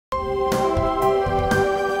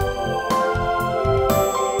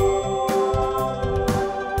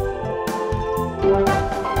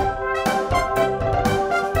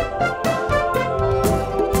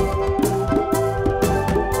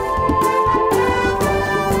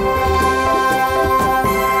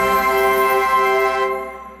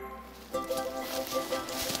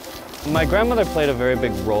My grandmother played a very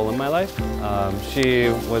big role in my life. She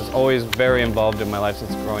was always very involved in my life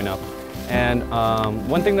since growing up. And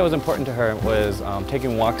one thing that was important to her was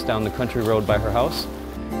taking walks down the country road by her house.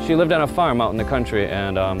 She lived on a farm out in the country,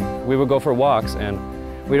 and we would go for walks, and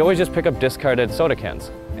we'd always just pick up discarded soda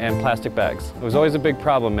cans and plastic bags. It was always a big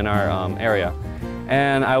problem in our area.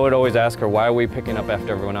 And I would always ask her, why are we picking up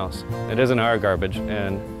after everyone else? It isn't our garbage.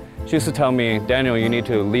 And she used to tell me, Daniel, you need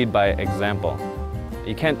to lead by example.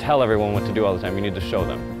 You can't tell everyone what to do all the time, you need to show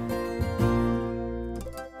them.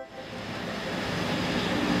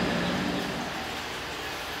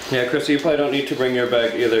 Yeah, Chrissy, you probably don't need to bring your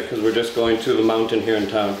bag either because we're just going to the mountain here in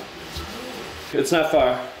town. It's not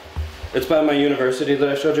far. It's by my university that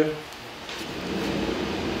I showed you.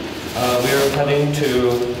 We are heading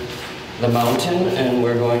to the mountain and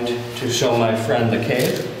we're going to show my friend the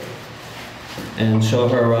cave and show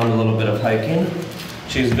her around a little bit of hiking.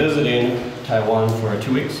 She's visiting Taiwan for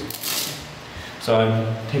 2 weeks. So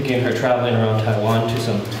I'm taking her traveling around Taiwan to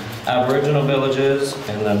some Aboriginal villages,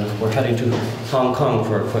 and then we're heading to Hong Kong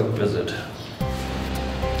for a quick visit.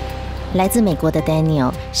 来自美国的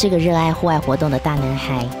Daniel 是个热爱户外活动的大男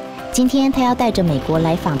孩。今天他要带着美国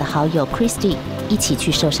来访的好友 Christy 一起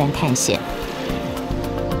去寿山探险。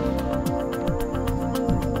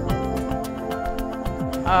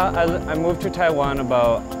I moved to Taiwan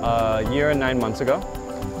about a year and 9 months ago.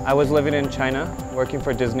 I was living in China, working for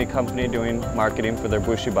a Disney company doing marketing for their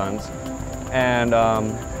bushibans. And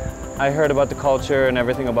I heard about the culture and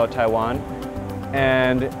everything about Taiwan,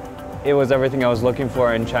 and it was everything I was looking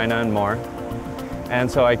for in China and more. And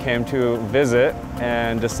so I came to visit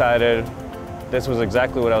and decided this was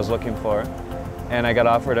exactly what I was looking for. And I got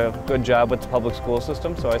offered a good job with the public school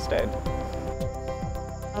system, so I stayed.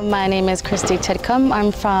 My name is Christy Tidcombe.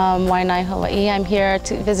 I'm from Waianae, Hawaii. I'm here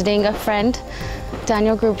visiting a friend,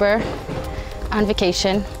 Daniel Gruber, on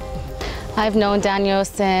vacation. I've known Daniel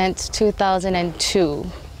since 2002.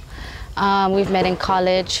 We've met in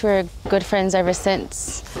college. We're good friends ever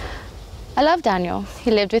since. I love Daniel. He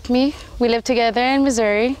lived with me. We lived together in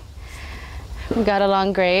Missouri. We got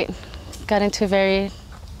along great. Got into very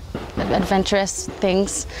adventurous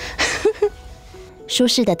things. 舒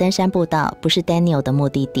适的登山步道不是 Daniel 的目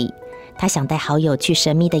的地，他想带好友去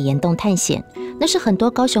神秘的岩洞探险，那是很多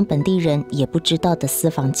高雄本地人也不知道的私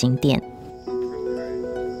房景点。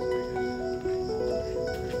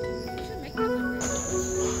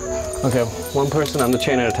Okay, one person on the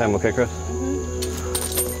chain at a time, okay, Chris?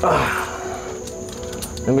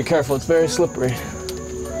 And be careful, it's very slippery.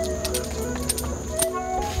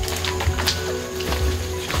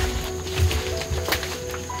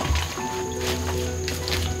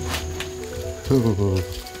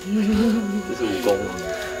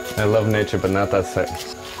 I love nature, but not that sight.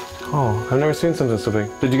 Oh, I've never seen something so big.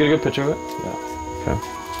 Did you get a good picture of it? Yeah. Okay.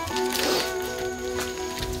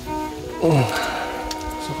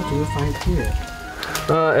 So what do you find here?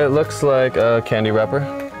 It looks like a candy wrapper.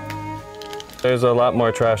 There's a lot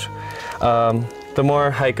more trash. The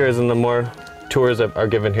more hikers and the more tours that are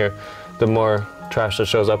given here, the more trash that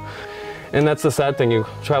shows up. And that's the sad thing. You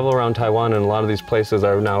travel around Taiwan and a lot of these places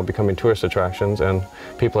are now becoming tourist attractions, and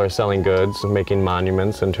people are selling goods, making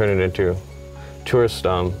monuments and turning it into tourist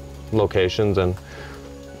locations, and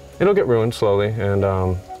it'll get ruined slowly. And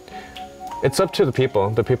it's up to the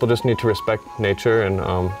people. The people just need to respect nature and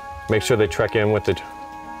make sure they trek in with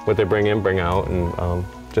what they bring in, bring out, and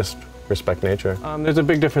just respect nature. There's a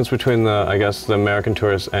big difference between I guess, the American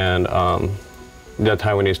tourists and the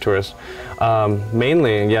Taiwanese tourists.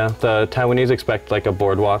 Mainly, yeah, the Taiwanese expect like a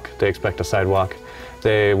boardwalk, they expect a sidewalk,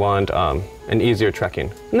 they want an easier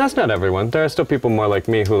trekking. And that's not everyone. There are still people more like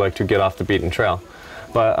me who like to get off the beaten trail.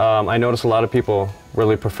 But I notice a lot of people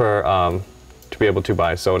really prefer to be able to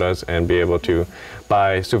buy sodas and be able to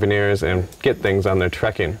buy souvenirs and get things on their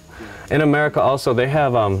trekking. In America also, they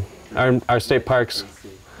have our state parks,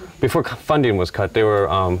 before funding was cut, they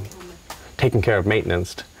were taking care of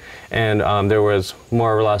maintenance. And there was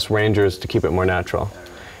more or less rangers to keep it more natural.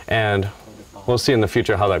 And we'll see in the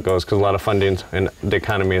future how that goes, because a lot of funding and the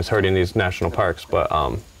economy is hurting these national parks. But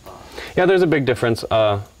yeah, there's a big difference.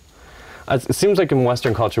 It seems like in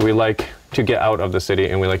Western culture, we like to get out of the city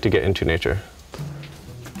and we like to get into nature.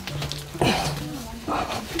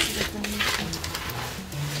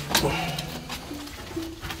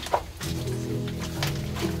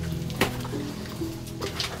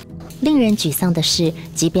 令人沮丧的是，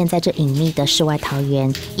即便在这隐秘的世外桃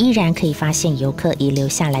源，依然可以发现游客遗留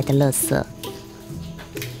下来的垃圾。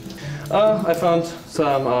I found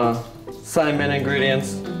some salmon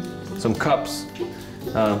ingredients, some cups,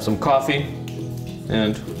 some coffee,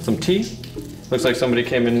 and some tea. Looks like somebody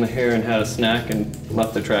came in here and had a snack and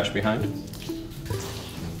left the trash behind.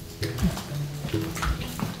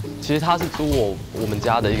 其实他是租我们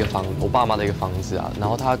家的一个我爸妈的一个房子啊，然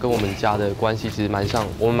后他跟我们家的关系其实蛮像，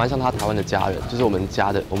我们蛮像他台湾的家人，就是我们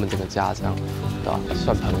整个家这样，对吧？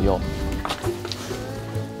算朋友。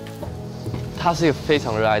他是一个非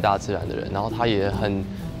常热爱大自然的人，然后他也很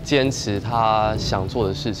坚持他想做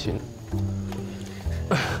的事情。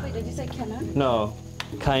Wait, did you say cannot? No,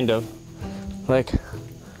 kind of. Like,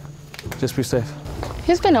 just be safe.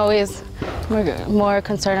 He's been always more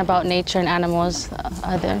concerned about nature and animals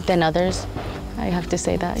than others. I have to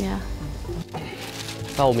say that, yeah.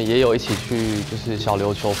 那我们也有一起去，就是小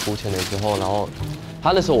琉球浮潜的时候，然后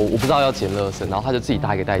他那时候我不知道要捡垃圾，然后他就自己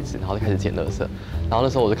搭一个袋子，然后就开始捡垃圾。然后那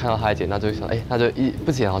时候我就看到他在捡，那就想，那就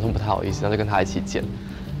不捡好像不太好意思，那就跟他一起捡。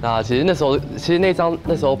那其实那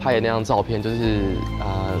时候拍的那张照片，就是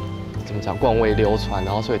怎么讲，广为流传，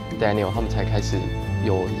然后所以 Daniel 他们才开始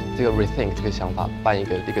有这个 rethink 这个想法，办一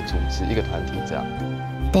个组织一个团体这样。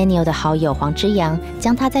Daniel 的好友黄之扬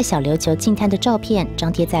将他在小琉球净滩的照片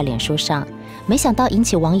张贴在脸书上，没想到引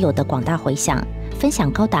起网友的广大回响，分享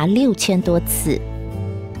高达6000多次。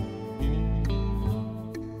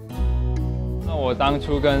那我当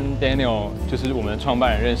初跟 Daniel 就是我们的创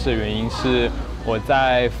办人认识的原因是我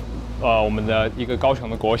在我们的一个高雄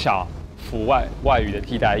的国小辅外语的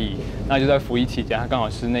替代役，那就在服役期间，他刚好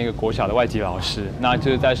是那个国小的外籍老师。那就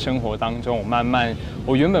是在生活当中，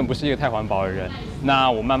我原本不是一个太环保的人，那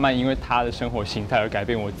我慢慢因为他的生活形态而改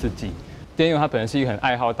变我自己。Daniel 他本身是一个很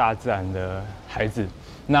爱好大自然的孩子，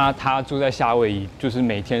那他住在夏威夷，就是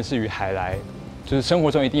每天是与海来，就是生活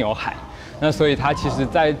中一定有海。那所以他其实，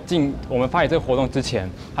在我们发起这个活动之前，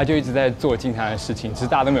他就一直在做净滩的事情，只是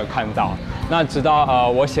大家都没有看到。那直到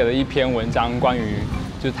我写了一篇文章，关于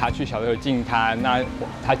就是他去小琉球净滩，那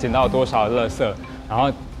他捡到了多少的垃圾，然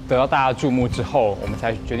后得到大家注目之后，我们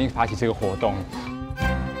才决定发起这个活动。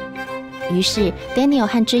于是 Daniel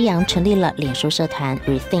和之扬成立了脸书社团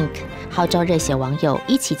Rethink， 号召热血网友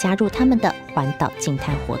一起加入他们的环岛净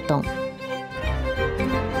滩活动。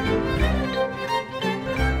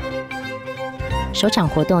首场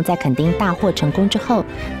活动在垦丁大获成功之后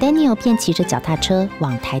 ，Daniel 便骑着脚踏车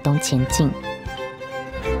往台东前进。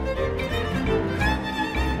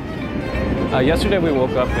Yesterday we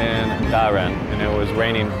woke up in Daran and it was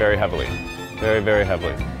raining very heavily, very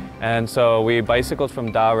heavily. And so we bicycled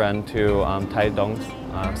from Daran to Taidong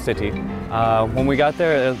City. When we got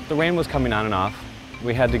there, the rain was coming on and off.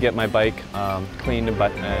 We had to get my bike cleaned and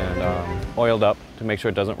oiled up to make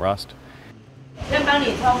sure it doesn't rust. 先帮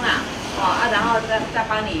你冲啊，然后再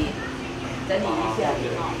帮你整理一下。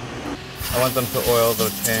I want them to oil the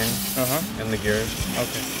chain and the gears.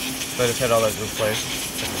 Okay. So I just had all that replaced.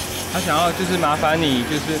 他想要就是麻烦你，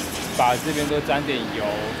就是把这边都沾点油，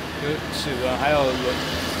就是齿轮还有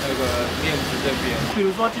那个链子这边。比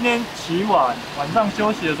如说今天骑晚上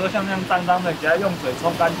休息的时候，像这样脏脏的，给它用水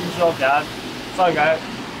冲干净之后，给它稍微给它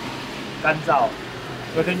干燥，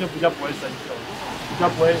隔天就比较不会生锈，比较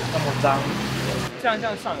不会那么脏。像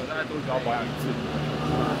上游大概多久要保养一次？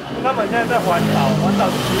他们现在在环岛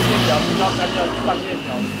是11小时，要干掉3小时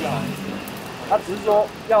就好。他只是说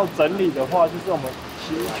要整理的话，就是我们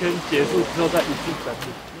骑一圈结束之后再一次整理。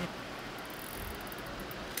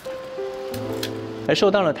而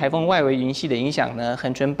受到了台风外围云系的影响呢，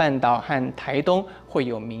恒春半岛和台东会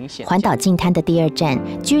有明显。环岛净滩的第2站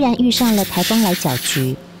居然遇上了台风来搅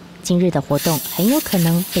局，今日的活动很有可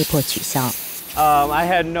能被迫取消。I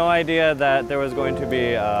had no idea that there was going to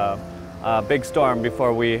be a big storm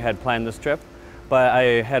before we had planned this trip, but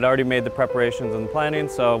I had already made the preparations and planning,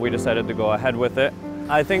 so we decided to go ahead with it.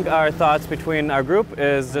 I think our thoughts between our group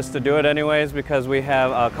is just to do it anyways because we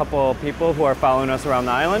have a couple people who are following us around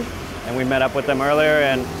the island, and we met up with them earlier,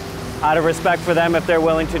 and out of respect for them, if they're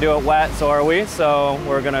willing to do it wet, so are we, so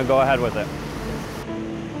we're gonna go ahead with it.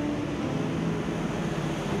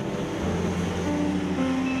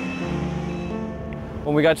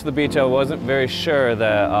 When we got to the beach, I wasn't very sure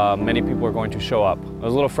that many people were going to show up. I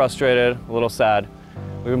was a little frustrated, a little sad.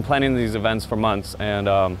 We've been planning these events for months, and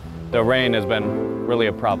the rain has been really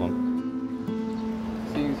a problem.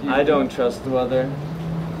 I don't trust the weather.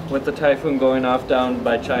 With the typhoon going off down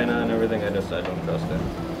by China and everything, I don't trust it.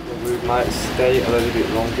 We might stay a little bit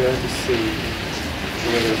longer to see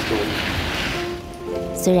the weather storm.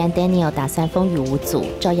 虽然 Daniel 打算风雨无阻，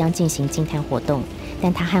照样进行净滩活动，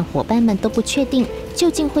但他和伙伴们都不确定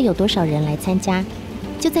究竟会有多少人来参加。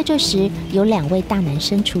就在这时，有2位大男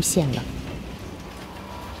生出现了。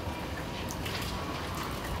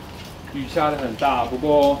雨下得很大，不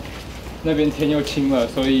过那边天又晴了，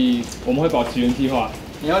所以我们会保持原计划。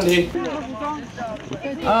The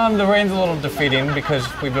rain's a little defeating because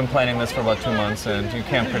we've been planning this for about 2 months and you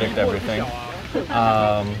can't predict everything.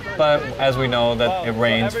 But as we know that it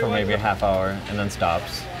rains for maybe a half hour and then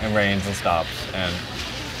stops, and rains and stops, and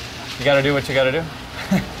you gotta do what you gotta do.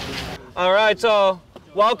 All right, so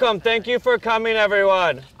welcome. Thank you for coming,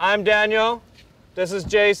 everyone. I'm Daniel. This is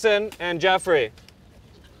Jason and Jeffrey.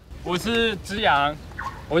 我是之扬，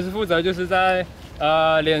我是负责就是在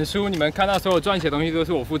脸书你们看到所有撰写的东西都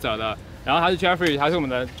是我负责的。然后他是 Jeffrey， 他是我们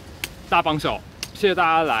的大帮手。谢谢大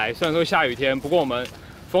家来，虽然说下雨天，不过我们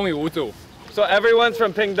风雨无阻。So everyone's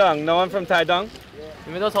from Pingdong, no one from Taidong?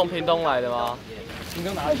 你们都从屏东来的吗？屏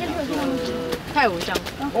东哪里？太武乡。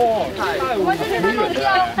哦，太武。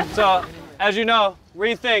So, as you know,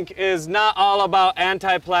 Rethink is not all about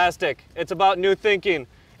anti-plastic. It's about new thinking.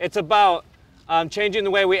 It's about changing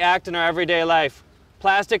the way we act in our everyday life.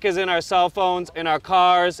 Plastic is in our cell phones, in our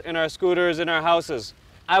cars, in our scooters, in our houses.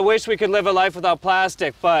 I wish we could live a life without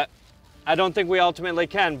plastic, but I don't think we ultimately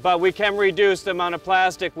can. But we can reduce the amount of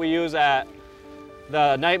plastic we use at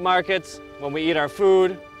the night markets, when we eat our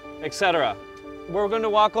food, etc. We're going to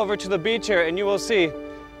walk over to the beach here and you will see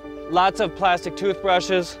lots of plastic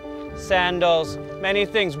toothbrushes, sandals, many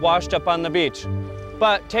things washed up on the beach.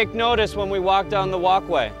 But take notice when we walk down the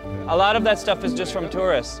walkway. A lot of that stuff is just from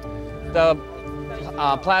tourists. The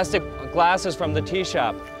plastic glasses from the tea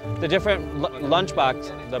shop, the different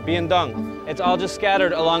lunchbox, the biendong, it's all just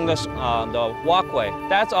scattered along the walkway.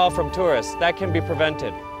 That's all from tourists. That can be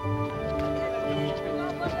prevented.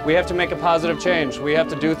 We have to make a positive change. We have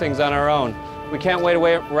to do things on our own. We can't wait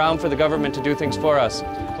around for the government to do things for us.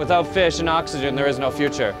 Without fish and oxygen, there is no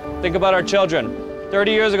future. Think about our children.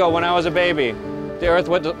 30 years ago, when I was a baby, the earth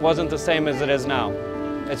wasn't the same as it is now.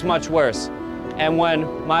 It's much worse. And when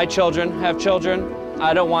my children have children,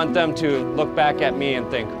 I don't want them to look back at me and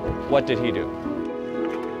think, what did he do?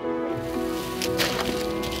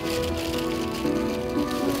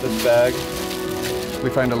 With this bag, we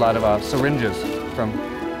find a lot of syringes from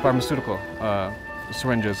pharmaceutical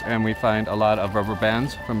syringes, and we find a lot of rubber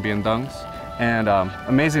bands from biendongs, and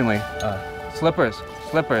amazingly, slippers.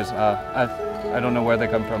 I don't know where they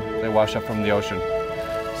come from. They wash up from the ocean.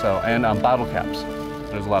 So, and bottle caps.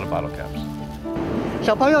 There's a lot of bottle caps.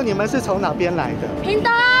 小朋友，你们是从哪边来的？屏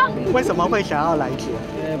东。为什么会想要来捡？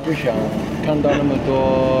因为不想看到那么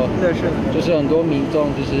多垃圾，就是很多民众，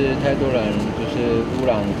就是太多人，就是污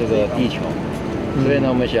染这个地球，所以呢，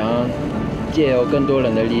我们想要借由更多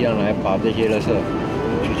人的力量来把这些垃圾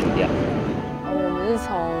去除掉。我们是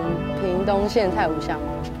从屏东县太武乡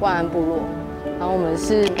万安部落，然后我们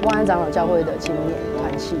是万安长老教会的青年团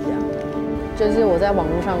契，这样。就是我在网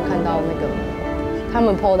络上看到那个他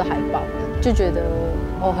们 PO 的海报，就觉得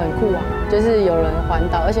哦很酷啊，就是有人环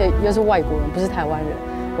岛，而且又是外国人，不是台湾人，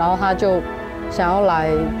然后他就想要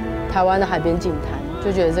来台湾的海边净滩，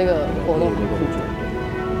就觉得这个活动很酷。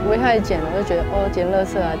我一开始捡了，就觉得哦捡垃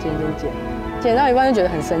圾啊，捡到一半就觉得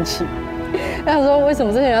很生气，他想说为什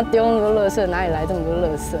么这些人要丢那么多垃圾，哪里来这么多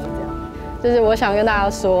垃圾？这样，就是我想跟大家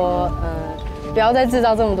说，不要再制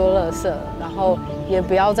造这么多垃圾，然后也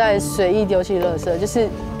不要再随意丢弃垃圾，就是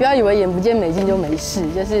不要以为眼不见为净就没事，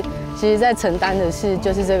就是其实在承担的是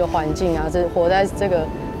就是这个环境啊，这活在这个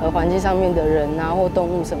环境上面的人啊或动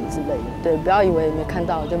物什么之类的，对，不要以为没看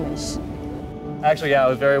到就没事。Actually, yeah, I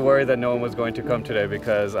was very worried that no one was going to come today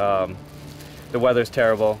because the weather's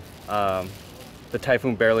terrible. The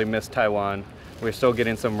typhoon barely missed Taiwan. We're still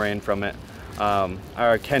getting some rain from it.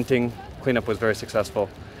 Our Kenting cleanup was very successful.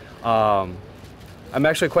 I'm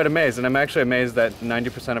actually quite amazed, and I'm actually amazed that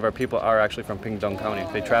 90% of our people are actually from Pingdong County.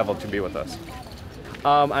 They traveled to be with us.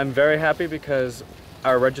 I'm very happy because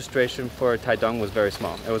our registration for Taidong was very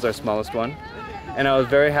small. It was our smallest one. And I was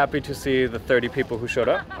very happy to see the 30 people who showed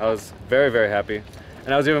up. I was very, very happy.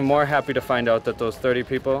 And I was even more happy to find out that those 30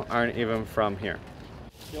 people aren't even from here.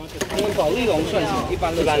 保利龙算什么？一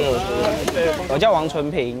般垃圾。我叫王纯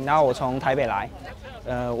平，然后我从台北来。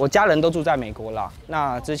我家人都住在美国啦。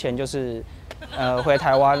那之前就是回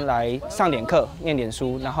台湾来上点课、念点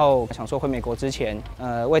书，然后想说回美国之前，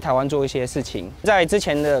为台湾做一些事情。在之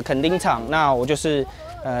前的垦丁场，那我就是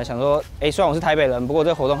想说，虽然我是台北人，不过这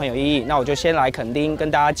个活动很有意义，那我就先来垦丁跟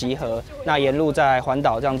大家集合，那沿路在环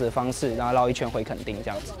岛这样子的方式，然后绕一圈回垦丁这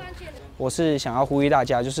样子。我是想要呼吁大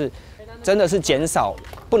家，就是真的是减少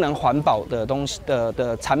不能环保的东西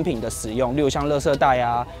的产品的使用，例如像垃圾袋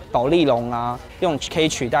啊、保丽龙啊，用可以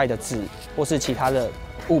取代的纸或是其他的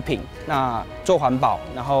物品，那做环保，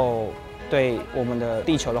然后对我们的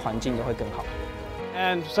地球的环境都会更好。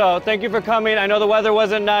And so thank you for coming. I know the weather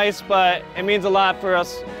wasn't nice, but it means a lot for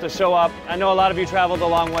us to show up. I know a lot of you traveled a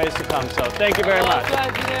long ways to come, so thank you very much.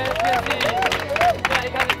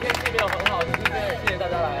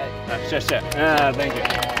 谢谢。Thank you。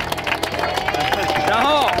然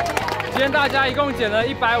后今天大家一共减了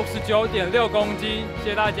159.6公斤，谢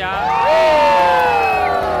谢大家。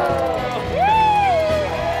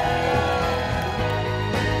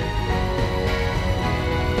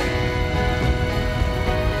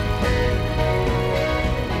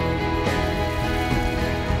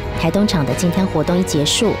台东场的净滩活动一结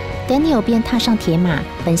束 ，Daniel 便踏上铁马，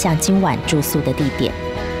奔向今晚住宿的地点。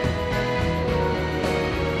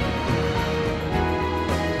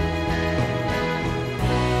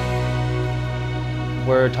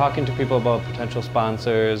We're talking to people about potential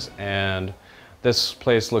sponsors, and this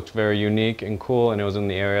place looked very unique and cool, and it was in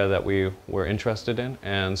the area that we were interested in.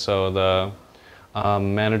 And so the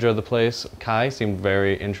manager of the place, Kai, seemed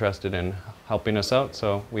very interested in helping us out,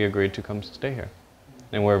 so we agreed to come stay here.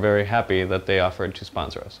 And we're very happy that they offered to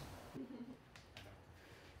sponsor us.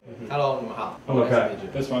 Hello， 你们好。Okay,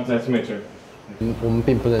 this one's nice to meet you. 我们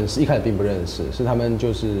并不认识，一开始并不认识，是他们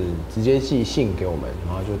就是直接寄信给我们，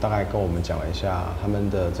然后就大概跟我们讲了一下他们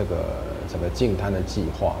的这个整个净滩的计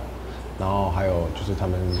划，然后还有就是他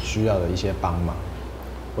们需要的一些帮忙。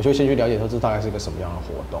我就先去了解说这大概是一个什么样的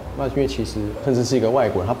活动。那因为其实甚至是一个外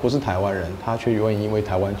国人，他不是台湾人，他却愿意因为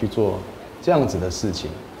台湾去做这样子的事情，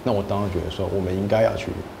那我当然觉得说我们应该要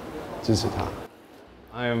去支持他。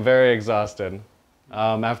I am very exhausted.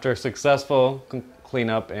 After successful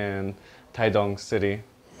cleanup in Taidong City,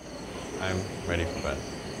 I'm ready for bed.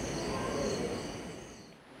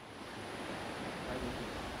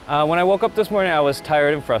 When I woke up this morning, I was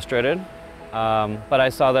tired and frustrated, but I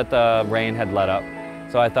saw that the rain had let up,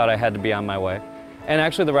 so I thought I had to be on my way. And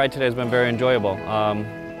actually, the ride today has been very enjoyable.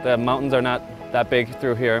 The mountains are not that big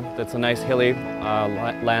through here. It's a nice hilly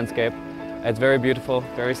landscape. It's very beautiful,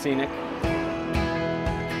 very scenic.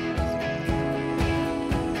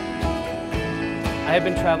 I had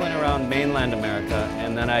been traveling around mainland America,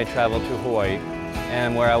 and then I traveled to Hawaii,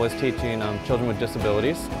 and where I was teaching children with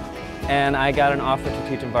disabilities. And I got an offer to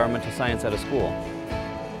teach environmental science at a school.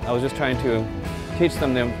 I was just trying to teach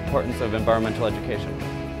them the importance of environmental education.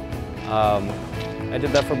 I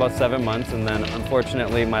did that for about 7 months, and then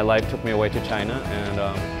unfortunately my life took me away to China and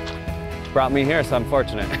brought me here, so I'm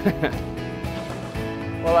fortunate.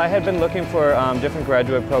 Well, I had been looking for different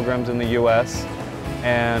graduate programs in the US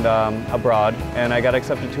and abroad, and I got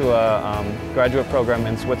accepted to a graduate program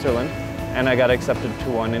in Switzerland, and I got accepted to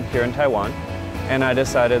one here in Taiwan. And I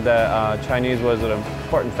decided that Chinese was an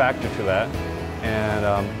important factor to that,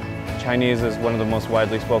 and Chinese is one of the most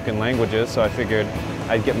widely spoken languages, so I figured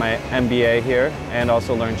I'd get my MBA here and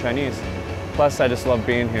also learn Chinese. Plus, I just love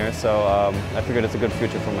being here, so I figured it's a good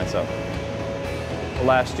future for myself.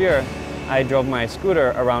 Last year, I drove my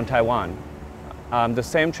scooter around Taiwan. The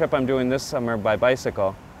same trip I'm doing this summer by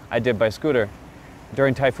bicycle, I did by scooter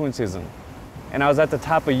during typhoon season. And I was at the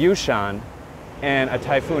top of Yushan, and a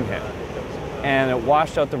typhoon hit. And it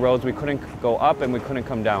washed out the roads. We couldn't go up and we couldn't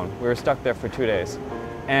come down. We were stuck there for 2 days.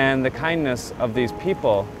 And the kindness of these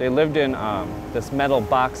people, they lived in this metal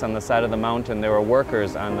box on the side of the mountain. They were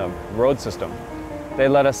workers on the road system. They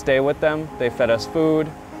let us stay with them. They fed us food.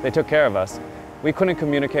 They took care of us. We couldn't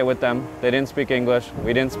communicate with them. They didn't speak English.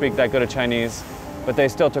 We didn't speak that good of Chinese, but they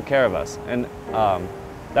still took care of us. And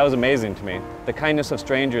that was amazing to me. The kindness of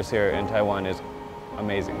strangers here in Taiwan is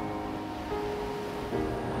amazing.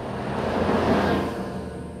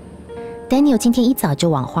 Daniel 今天一早就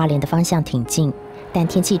往花莲的方向挺进，但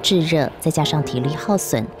天气炙热，再加上体力耗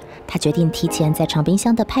损，他决定提前在长滨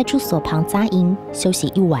乡的派出所旁扎营休息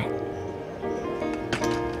一晚。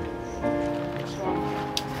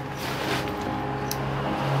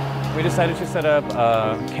We decided to set up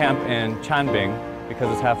a camp in Chanbing because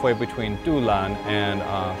it's halfway between Dulan and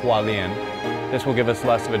Hualien. This will give us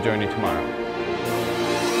less of a journey tomorrow.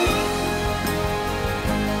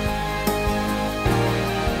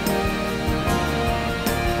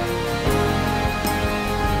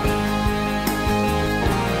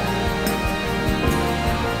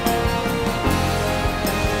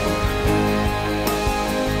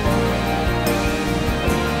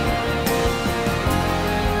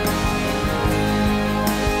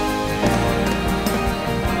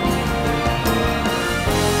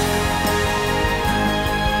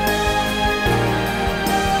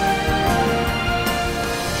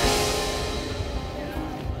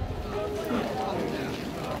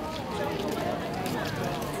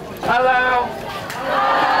 Hello.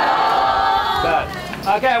 Good.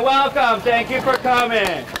 Okay, welcome. Thank you for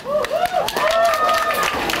coming.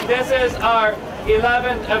 This is our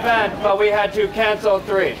 11th event, but we had to cancel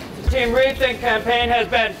 3. Team Rethink campaign has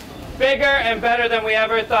been bigger and better than we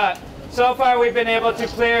ever thought. So far, we've been able to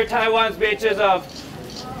clear Taiwan's beaches of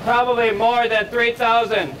probably more than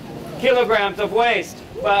 3,000 kilograms of waste,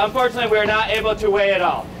 but unfortunately we're not able to weigh it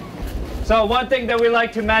all. So one thing that we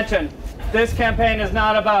like to mention, this campaign is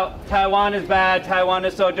not about Taiwan is bad, Taiwan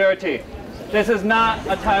is so dirty. This is not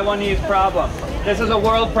a Taiwanese problem. This is a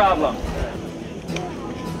world problem.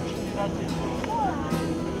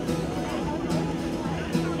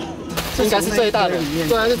 这才是最大的，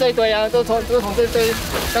对啊，是这一堆啊，都从这堆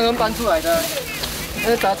刚刚搬出来的，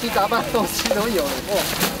那杂七杂八东西都有了，哇！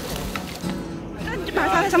那你就把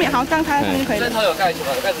它插在上面，好，这样插在上面就可以了。但它有盖子吗？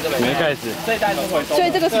有盖子就没盖子。这一袋都回收。所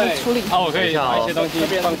以这个是处理。好，我可以把一些东西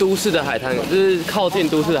放。都市的海滩，就是靠近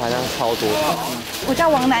都市的海滩超多。我叫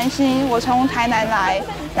王南星，我从台南来，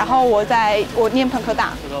然后我念澎科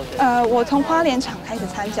大，我从花莲场开始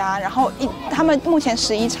参加，然后他们目前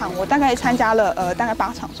11场，我大概参加了大概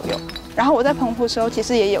8场左右。然后我在澎湖的时候，其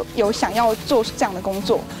实也有想要做这样的工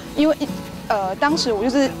作，因为当时我就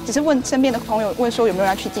是只是问身边的朋友，问说有没有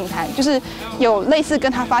人要去净滩，就是有类似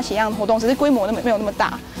跟他发起一样的活动，只是规模没有那么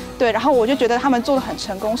大。对，然后我就觉得他们做得很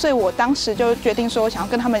成功，所以我当时就决定说想要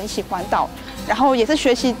跟他们一起环岛，然后也是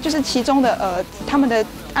学习就是其中的他们的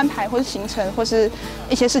安排或是行程或是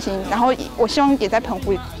一些事情，然后我希望也在澎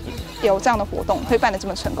湖有这样的活动会办得这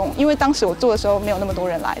么成功，因为当时我做的时候没有那么多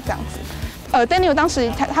人来这样子。Daniel 当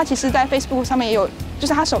时他其实在 Facebook 上面也有，就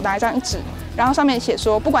是他手拿一张纸，然后上面写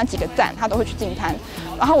说不管几个站他都会去净滩，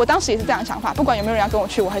然后我当时也是这样的想法，不管有没有人要跟我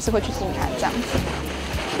去，我还是会去净滩这样子。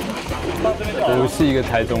我是一个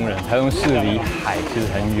台中人，台中市离海其实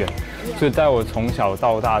很远，所以在我从小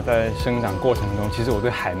到大在生长过程中，其实我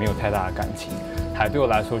对海没有太大的感情。海对我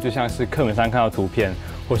来说就像是课本上看到图片，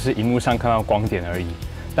或是荧幕上看到光点而已。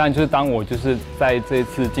但就是当我就是在这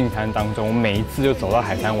次净滩当中，我每一次就走到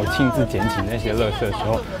海滩，我亲自捡起那些垃圾的时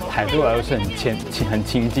候，海对我来说是很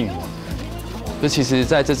亲近的。就其实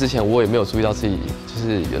在这之前，我也没有注意到自己就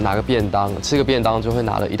是有拿个便当，吃个便当就会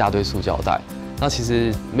拿了一大堆塑胶袋。那其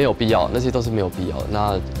实没有必要，那些都是没有必要的。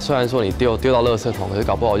那虽然说你丢到垃圾桶，可是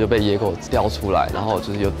搞不好就被野狗叼出来，然后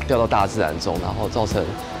就是又掉到大自然中，然后造成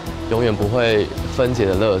永远不会分解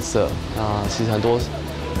的垃圾。那其实很多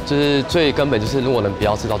就是最根本就是，如果能不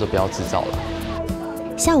要制造就不要制造了。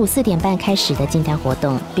下午4点半开始的净滩活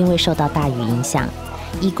动，并未受到大雨影响。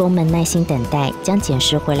义工们耐心等待，将捡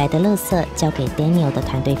拾回来的垃圾交给 Daniel 的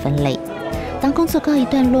团队分类。当工作告一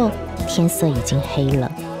段落，天色已经黑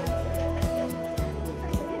了。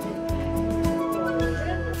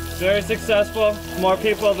Very successful. More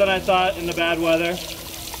people than I thought in the bad weather.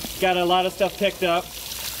 Got a lot of stuff picked up.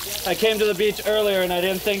 I came to the beach earlier and I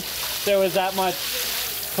didn't think there was that much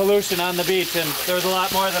pollution on the beach, and there was a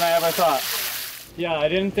lot more than I ever thought. Yeah, I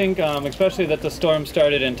didn't think, especially that the storm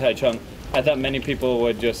started in Taichung. I thought many people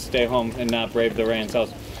would just stay home and not brave the rain. So I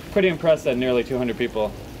was pretty impressed that nearly 200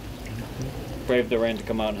 people braved the rain to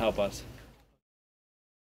come out and help us.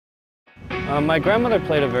 My grandmother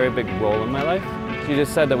played a very big role in my life. She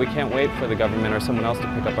just said that we can't wait for the government or someone else to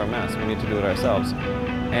pick up our mess. We need to do it ourselves.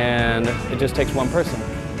 And it just takes one person.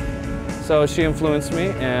 So she influenced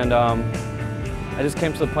me, and I just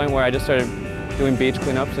came to the point where I just started doing beach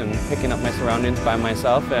cleanups and picking up my surroundings by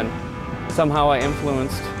myself, and somehow I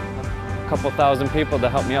influenced a couple thousand people to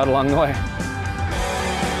help me out along the way.